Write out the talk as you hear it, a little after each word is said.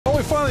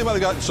We finally might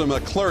have gotten some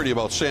clarity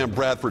about Sam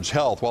Bradford's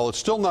health. While it's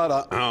still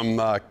not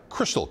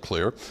crystal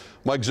clear,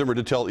 Mike Zimmer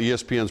did tell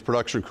ESPN's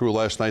production crew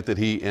last night that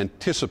he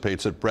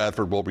anticipates that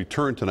Bradford will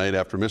return tonight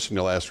after missing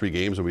the last 3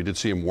 games, and we did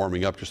see him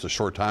warming up just a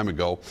short time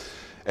ago.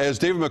 As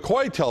David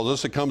McCoy tells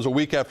us, it comes a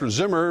week after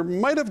Zimmer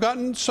might have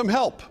gotten some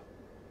help.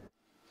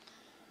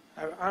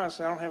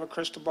 Honestly, I don't have a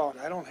crystal ball.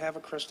 I don't have a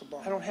crystal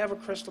ball. I don't have a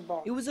crystal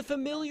ball. It was a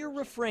familiar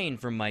refrain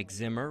from Mike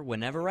Zimmer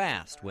whenever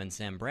asked when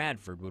Sam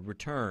Bradford would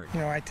return. You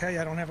know, I tell you,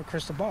 I don't have a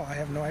crystal ball. I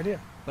have no idea.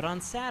 But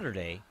on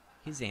Saturday,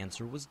 his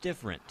answer was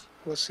different.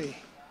 We'll see.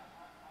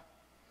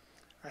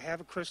 I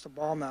have a crystal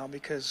ball now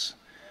because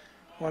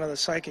one of the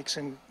psychics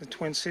in the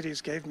Twin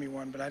Cities gave me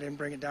one, but I didn't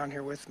bring it down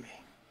here with me.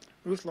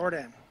 Ruth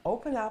Lordan.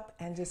 Open up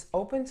and just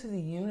open to the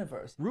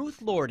universe.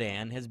 Ruth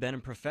Lordan has been a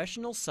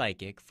professional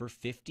psychic for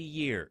 50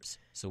 years.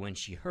 So when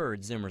she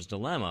heard Zimmer's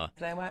dilemma,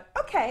 And I went,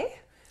 okay.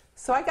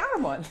 So I got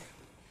him one.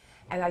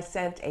 And I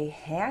sent a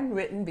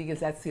handwritten, because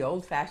that's the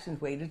old-fashioned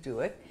way to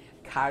do it,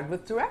 card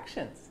with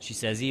directions. she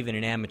says even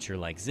an amateur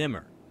like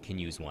Zimmer can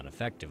use one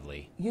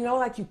effectively. You know,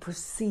 like you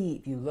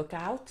perceive, you look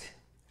out,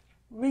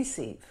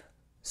 receive.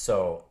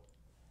 So,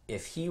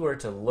 if he were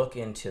to look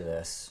into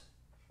this,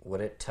 would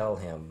it tell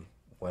him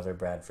whether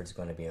Bradford's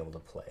going to be able to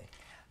play?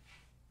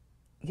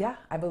 Yeah,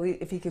 I believe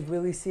if he could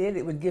really see it,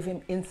 it would give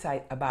him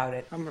insight about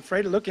it. I'm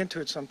afraid to look into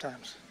it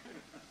sometimes.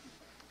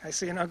 I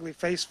see an ugly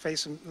face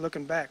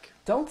looking back.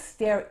 Don't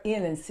stare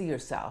in and see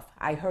yourself.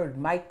 I heard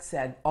Mike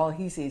said all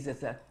he sees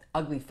is an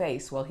ugly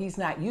face. Well, he's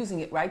not using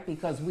it right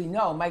because we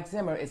know Mike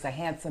Zimmer is a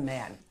handsome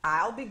man.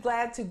 I'll be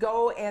glad to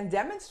go and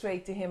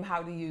demonstrate to him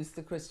how to use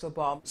the crystal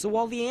ball. So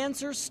while the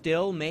answer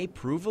still may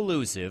prove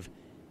elusive,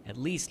 at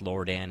least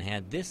Lordan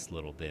had this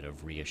little bit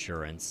of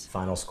reassurance.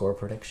 Final score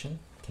prediction?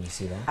 Can you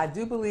see that? I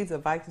do believe the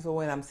Vikings will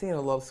win. I'm seeing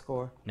a low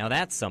score. Now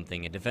that's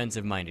something a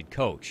defensive-minded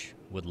coach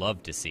would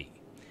love to see.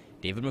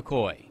 David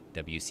McCoy,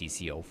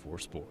 WCCO 4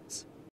 Sports.